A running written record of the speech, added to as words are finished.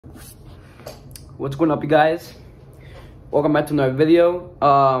What's going up, you guys? Welcome back to another video.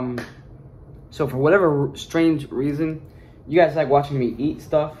 So for whatever strange reason, you guys like watching me eat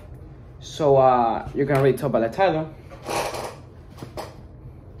stuff. So you're gonna already tell by the title.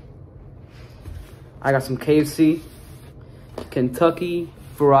 I got some KFC, Kentucky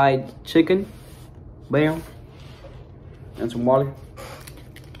Fried Chicken, bam, and some water.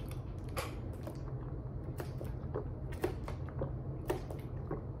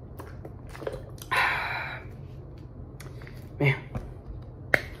 Man.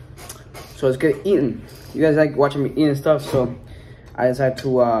 So let's get eating. You guys like watching me eating stuff, so I decided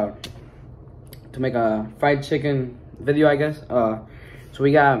to make a fried chicken video, I guess. So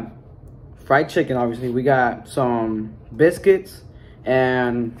we got fried chicken, obviously. We got some biscuits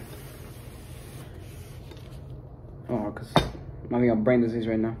and cause I'm having a brain disease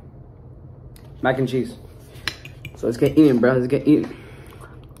right now. Mac and cheese. So let's get eating, bro. Let's get eating.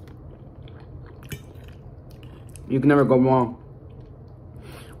 You can never go wrong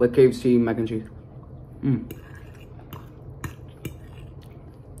with KFC mac and cheese.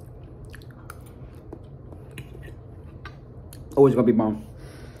 Always gonna be bomb.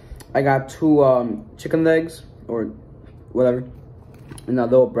 I got two chicken legs or whatever, and a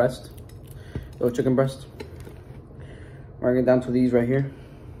little chicken breast. We're gonna get down to these right here.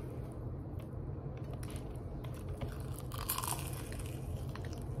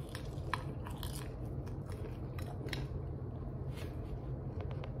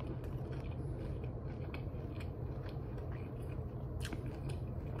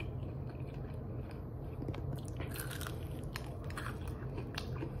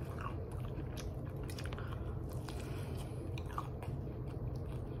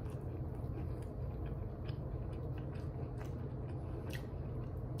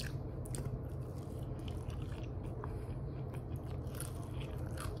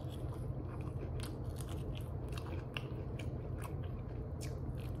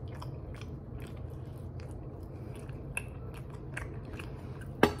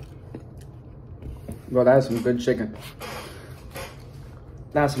 Bro, that is some good chicken.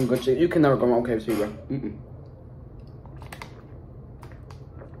 That's some good chicken. You can never go wrong with KFC, bro.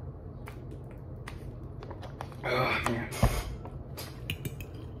 Oh, man.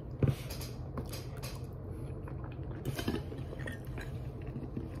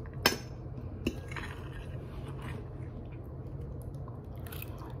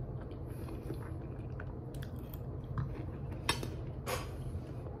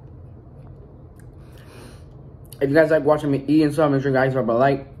 If you guys like watching me eat and stuff, make sure you guys drop a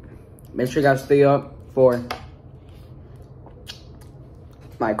like. Make sure you guys stay up for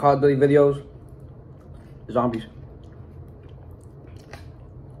my Call of Duty videos. Zombies.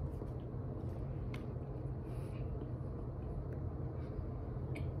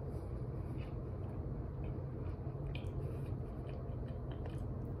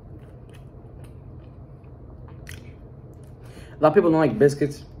 A lot of people don't like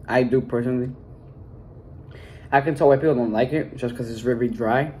biscuits. I do personally. I can tell why people don't like it, just because it's very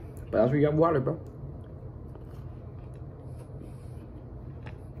dry. But that's where you got water, bro.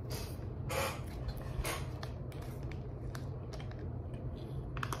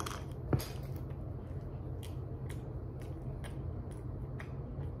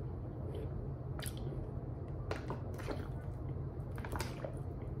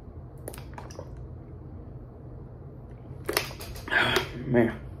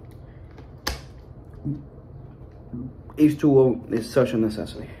 Man. H2O is such a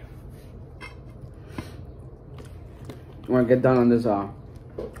necessity. We're gonna get done on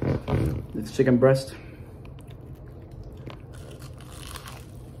this chicken breast.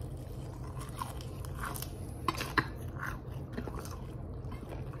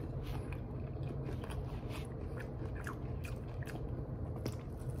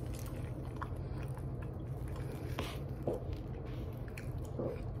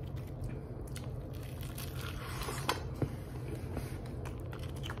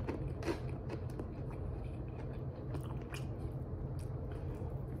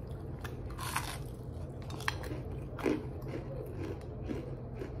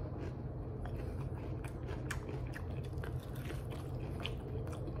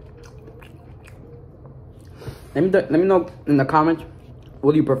 Let me know in the comments,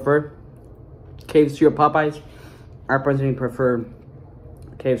 what do you prefer, KFC or Popeyes? I personally prefer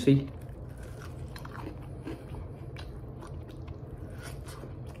KFC.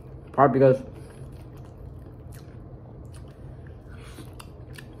 Probably because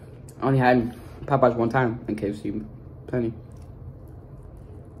I only had Popeyes one time and KFC plenty.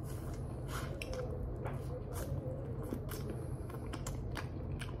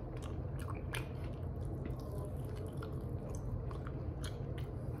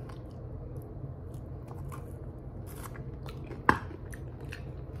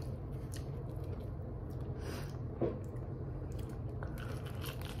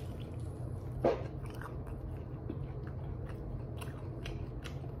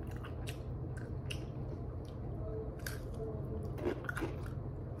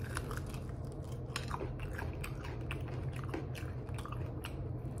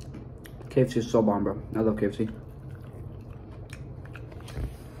 KFC is so bomb, bro. I love KFC.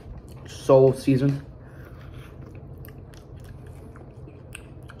 So seasoned.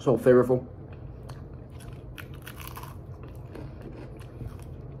 So flavorful.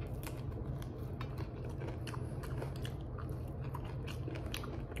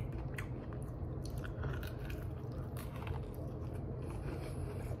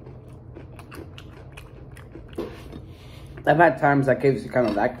 I've had times that KFC kind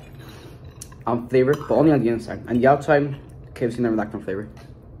of lack on flavor, but only on the inside. And the outside, KFC never lacked on flavor.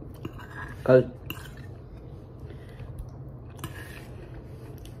 Cause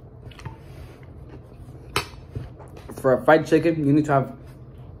for a fried chicken, you need to have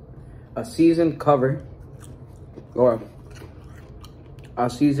a seasoned cover or a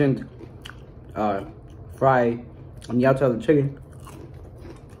seasoned fry on the outside of the chicken.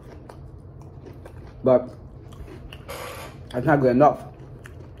 But that's not good enough.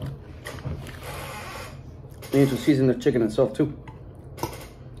 You need to season the chicken itself too.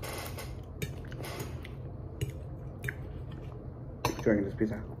 Drinking this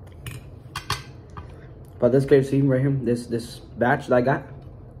pizza. But this KFC right here, this batch that I got,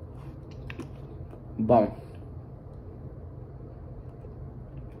 bomb.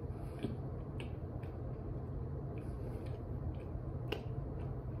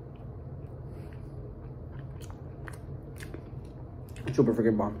 Super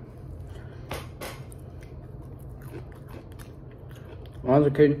freaking bomb. When I was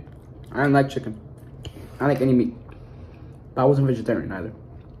a kid, I didn't like chicken. I didn't like any meat. But I wasn't vegetarian either.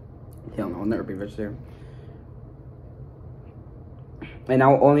 Hell no, I'll never be vegetarian. And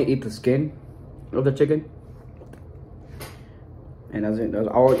I'll only eat the skin of the chicken. And that's it.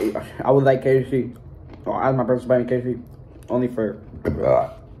 I would like KFC. Or ask my parents to buy me KFC only for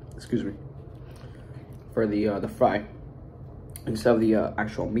excuse me. For the fry. Instead of the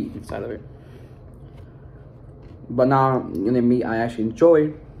actual meat inside of it. But now the meat I actually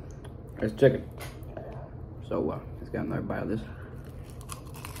enjoy is chicken. So let's get another bite of this.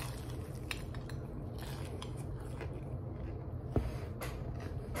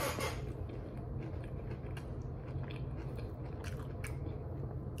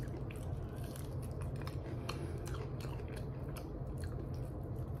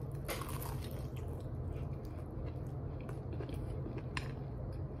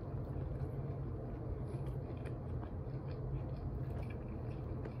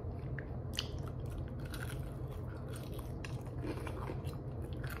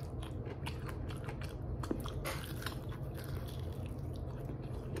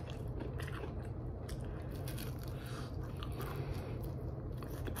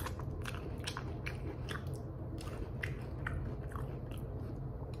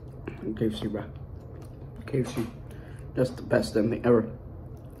 KFC, bro. KFC. That's the best thing ever.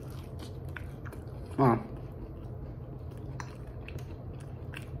 I'm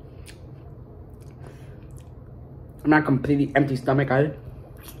not completely empty stomach either.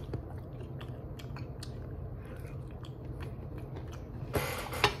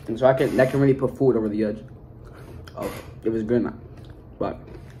 And so that can really put food over the edge. Oh, it was good now. But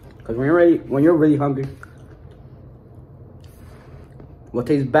because when you're really hungry, what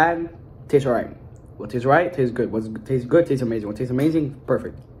tastes bad tastes alright. What tastes right tastes good. What tastes good tastes amazing. What tastes amazing,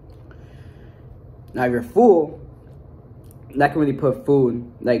 perfect. Now if you're full, that can really put food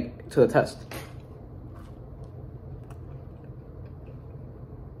like to the test.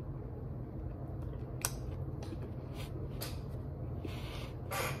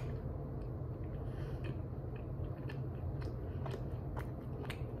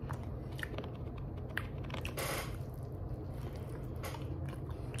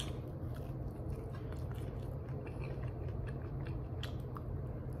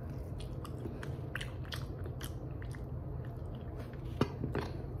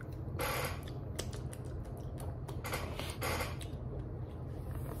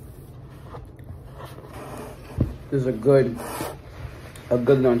 This is a good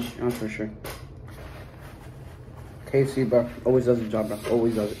lunch, that's for sure. KFC, bro, always does the job, bro.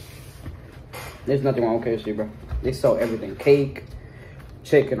 Always does it. There's nothing wrong with KFC, bro. They sell everything. Cake,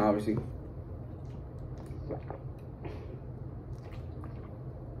 chicken, obviously.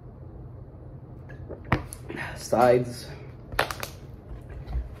 Sides.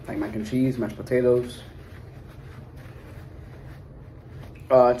 Like mac and cheese, mashed potatoes.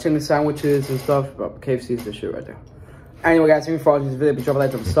 Chicken sandwiches and stuff, but KFC is the shit right there. Anyway, guys, thank you for watching this video. Be sure to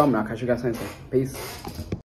like, drop a thumb, and I'll catch you guys next time. Peace.